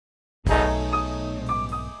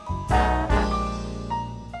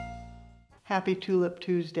Happy Tulip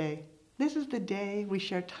Tuesday. This is the day we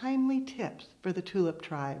share timely tips for the tulip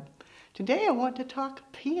tribe. Today I want to talk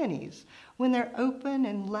peonies. When they're open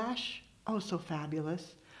and lush, oh so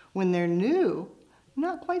fabulous. When they're new,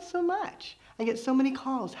 not quite so much. I get so many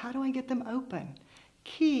calls, how do I get them open?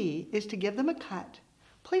 Key is to give them a cut,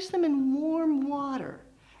 place them in warm water,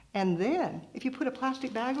 and then if you put a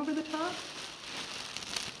plastic bag over the top,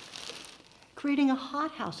 creating a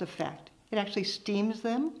hothouse effect. It actually steams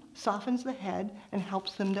them, softens the head, and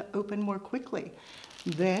helps them to open more quickly.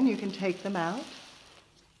 Then you can take them out,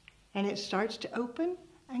 and it starts to open,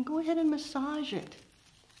 and go ahead and massage it.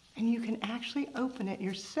 And you can actually open it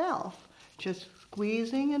yourself, just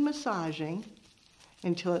squeezing and massaging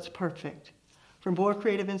until it's perfect. For more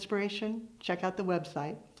creative inspiration, check out the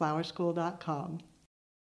website, flowerschool.com.